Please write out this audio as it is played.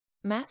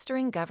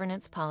Mastering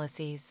governance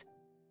policies.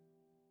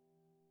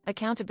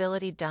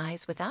 Accountability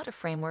dies without a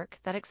framework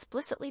that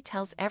explicitly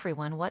tells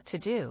everyone what to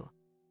do.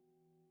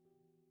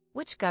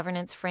 Which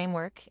governance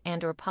framework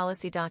and/or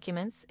policy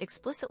documents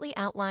explicitly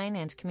outline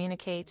and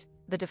communicate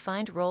the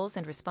defined roles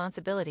and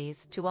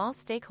responsibilities to all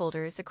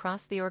stakeholders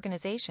across the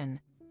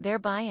organization,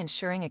 thereby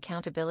ensuring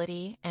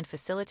accountability and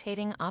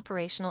facilitating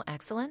operational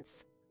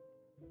excellence?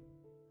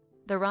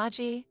 The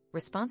RAGI,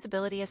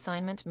 Responsibility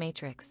Assignment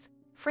Matrix,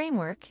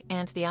 framework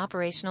and the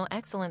Operational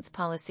Excellence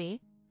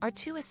Policy are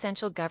two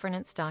essential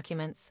governance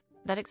documents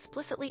that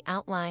explicitly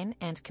outline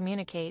and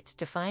communicate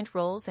defined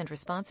roles and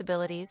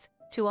responsibilities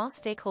to all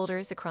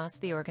stakeholders across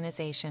the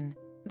organization,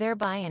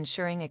 thereby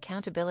ensuring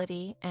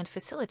accountability and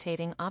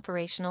facilitating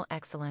operational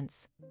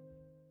excellence.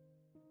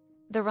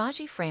 The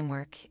RAGI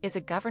framework is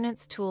a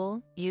governance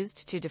tool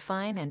used to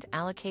define and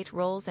allocate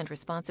roles and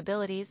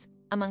responsibilities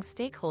among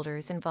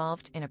stakeholders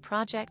involved in a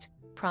project,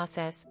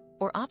 process,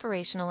 or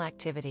operational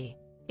activity.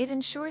 It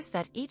ensures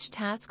that each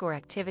task or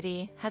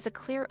activity has a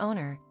clear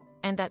owner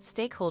and that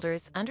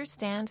stakeholders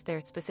understand their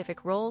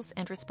specific roles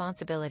and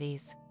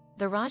responsibilities.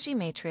 The RAGI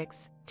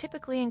matrix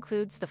typically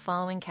includes the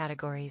following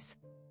categories.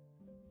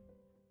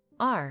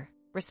 R.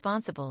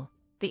 Responsible,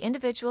 the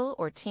individual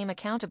or team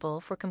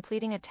accountable for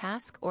completing a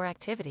task or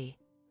activity.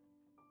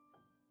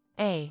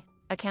 A.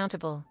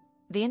 Accountable,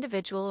 the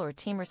individual or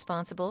team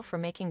responsible for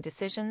making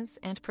decisions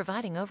and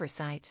providing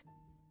oversight.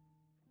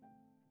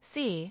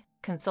 C.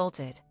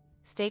 Consulted,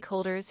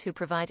 stakeholders who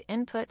provide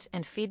input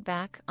and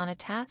feedback on a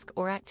task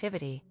or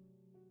activity.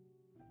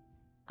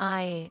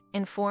 I.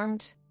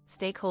 Informed,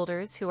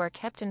 stakeholders who are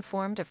kept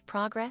informed of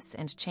progress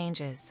and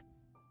changes.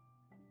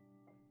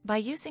 By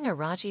using a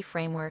RAGI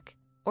framework,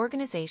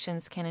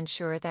 organizations can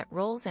ensure that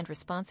roles and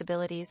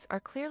responsibilities are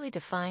clearly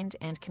defined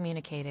and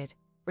communicated,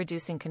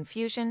 reducing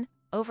confusion,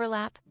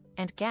 overlap,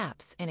 and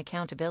gaps in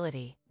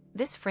accountability.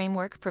 This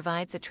framework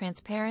provides a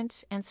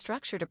transparent and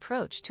structured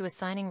approach to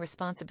assigning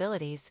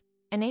responsibilities,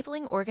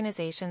 enabling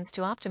organizations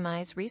to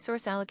optimize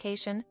resource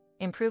allocation,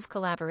 improve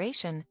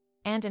collaboration,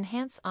 and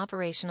enhance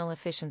operational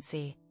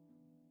efficiency.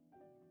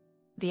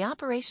 The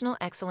Operational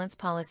Excellence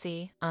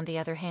Policy, on the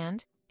other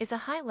hand, is a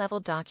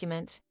high-level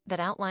document that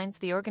outlines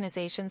the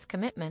organization's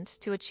commitment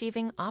to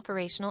achieving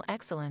operational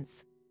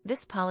excellence.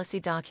 This policy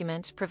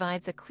document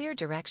provides a clear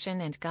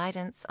direction and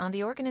guidance on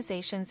the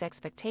organization's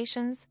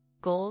expectations,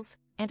 goals,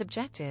 and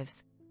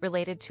objectives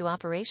related to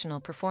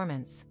operational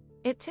performance.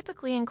 It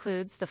typically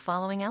includes the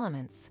following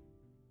elements: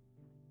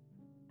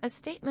 a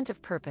statement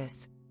of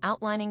purpose,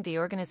 outlining the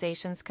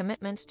organization's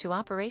commitment to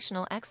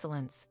operational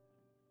excellence.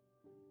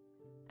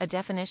 A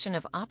definition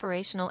of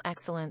operational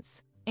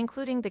excellence,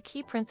 including the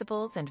key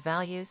principles and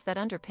values that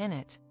underpin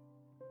it.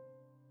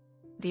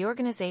 The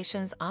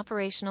organization's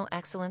operational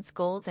excellence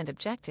goals and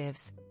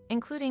objectives,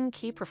 including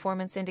key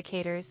performance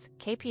indicators,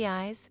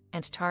 KPIs,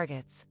 and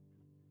targets.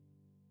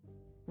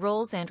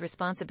 Roles and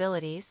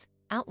responsibilities,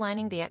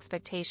 outlining the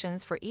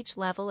expectations for each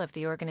level of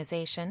the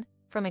organization,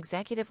 from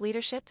executive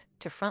leadership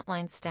to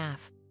frontline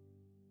staff.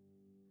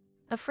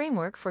 A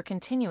framework for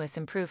continuous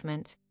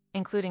improvement,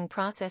 including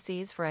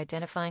processes for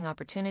identifying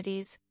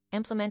opportunities,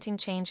 implementing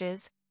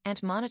changes,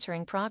 and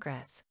monitoring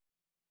progress.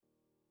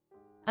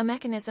 A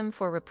mechanism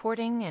for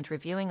reporting and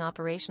reviewing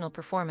operational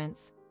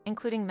performance,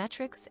 including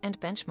metrics and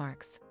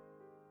benchmarks.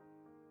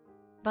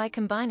 By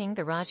combining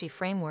the RAGI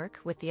framework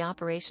with the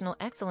Operational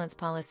Excellence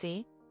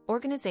Policy,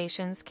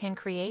 organizations can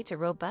create a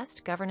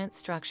robust governance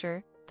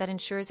structure that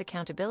ensures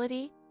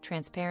accountability,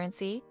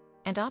 transparency,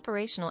 and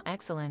operational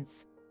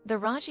excellence. The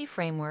RAGI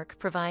framework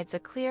provides a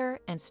clear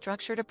and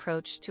structured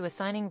approach to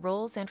assigning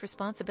roles and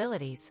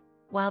responsibilities,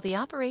 while the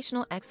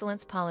Operational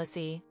Excellence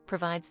Policy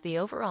provides the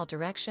overall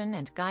direction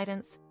and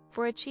guidance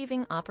for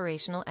achieving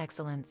operational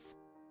excellence.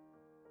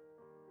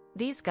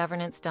 These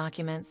governance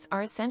documents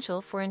are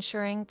essential for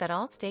ensuring that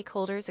all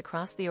stakeholders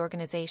across the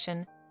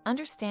organization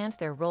understand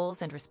their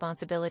roles and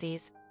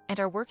responsibilities and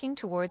are working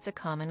towards a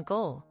common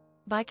goal.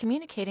 By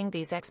communicating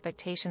these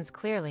expectations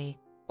clearly,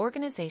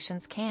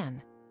 organizations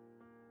can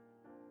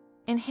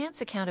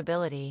enhance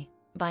accountability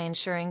by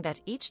ensuring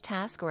that each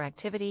task or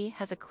activity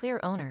has a clear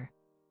owner.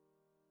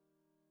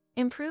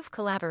 Improve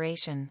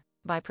collaboration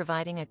by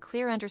providing a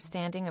clear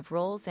understanding of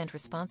roles and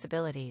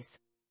responsibilities.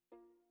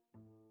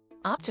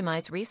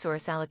 Optimize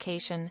resource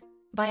allocation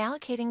by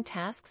allocating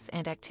tasks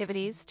and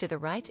activities to the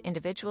right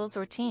individuals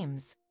or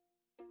teams.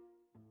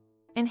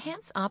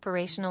 Enhance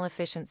operational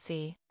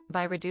efficiency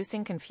by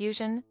reducing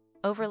confusion,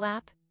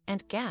 overlap,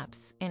 and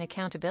gaps in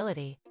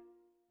accountability.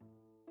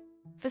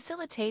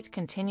 Facilitate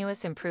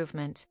continuous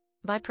improvement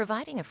by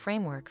providing a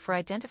framework for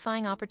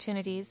identifying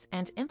opportunities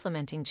and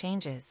implementing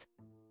changes.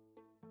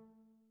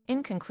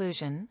 In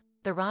conclusion,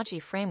 the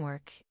RAGI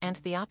framework and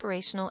the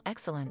Operational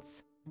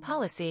Excellence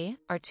Policy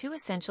are two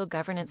essential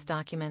governance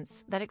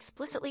documents that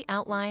explicitly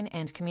outline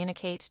and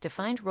communicate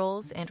defined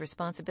roles and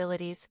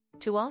responsibilities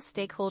to all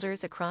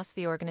stakeholders across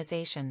the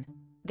organization,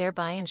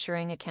 thereby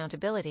ensuring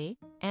accountability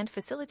and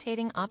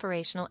facilitating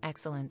operational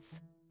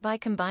excellence. By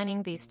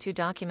combining these two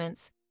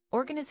documents,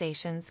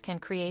 organizations can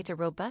create a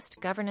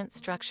robust governance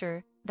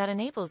structure that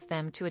enables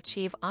them to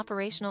achieve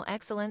operational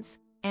excellence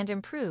and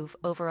improve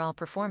overall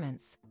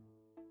performance.